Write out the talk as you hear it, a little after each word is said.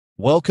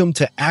Welcome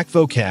to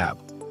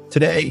Acctvocab.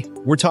 Today,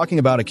 we're talking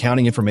about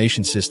accounting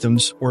information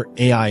systems, or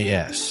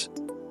AIS,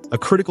 a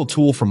critical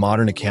tool for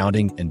modern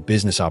accounting and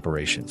business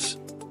operations.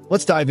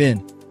 Let's dive in.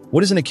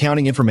 What is an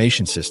accounting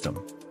information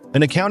system?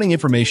 An accounting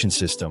information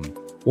system,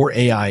 or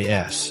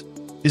AIS,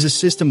 is a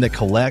system that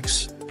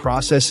collects,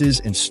 processes,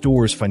 and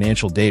stores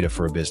financial data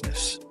for a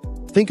business.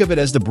 Think of it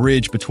as the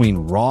bridge between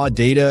raw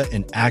data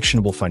and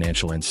actionable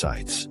financial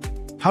insights.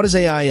 How does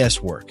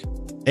AIS work?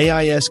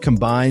 AIS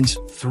combines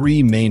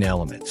three main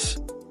elements.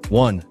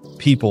 1.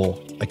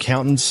 People,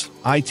 accountants,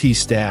 IT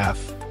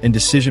staff, and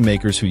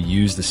decision-makers who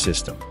use the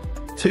system.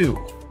 2.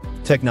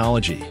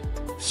 Technology,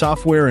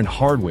 software and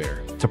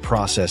hardware to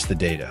process the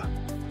data.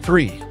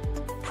 3.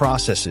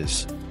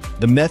 Processes,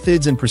 the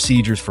methods and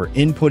procedures for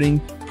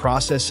inputting,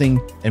 processing,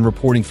 and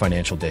reporting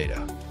financial data.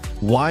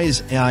 Why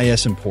is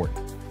AIS important?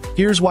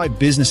 Here's why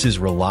businesses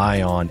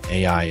rely on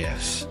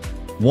AIS.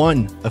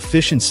 1.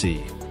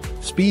 Efficiency.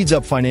 Speeds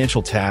up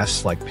financial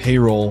tasks like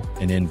payroll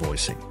and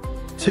invoicing.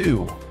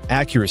 2.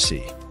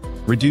 Accuracy.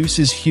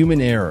 Reduces human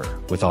error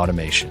with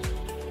automation.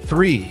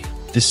 3.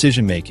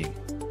 Decision-making.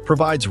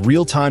 Provides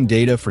real-time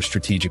data for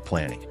strategic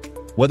planning.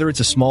 Whether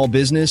it's a small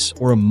business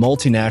or a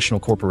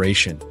multinational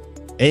corporation,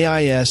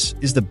 AIS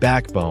is the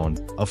backbone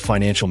of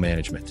financial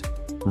management.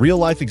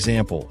 Real-life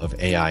example of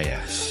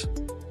AIS.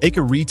 Take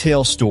a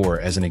retail store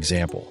as an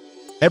example.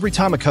 Every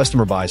time a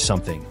customer buys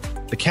something,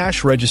 the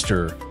cash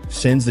register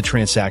sends the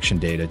transaction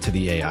data to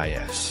the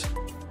AIS.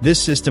 This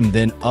system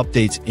then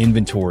updates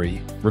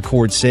inventory,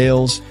 records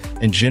sales,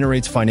 and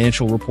generates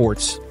financial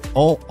reports,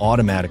 all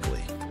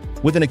automatically.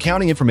 With an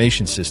accounting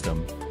information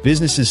system,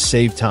 businesses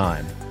save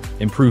time,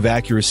 improve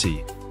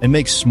accuracy, and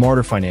make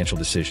smarter financial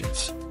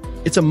decisions.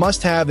 It's a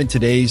must-have in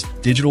today's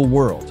digital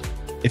world.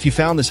 If you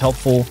found this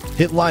helpful,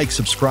 hit like,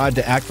 subscribe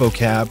to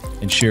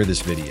Acctvocab, and share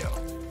this video.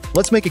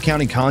 Let's make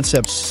accounting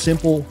concepts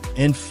simple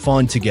and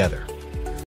fun together.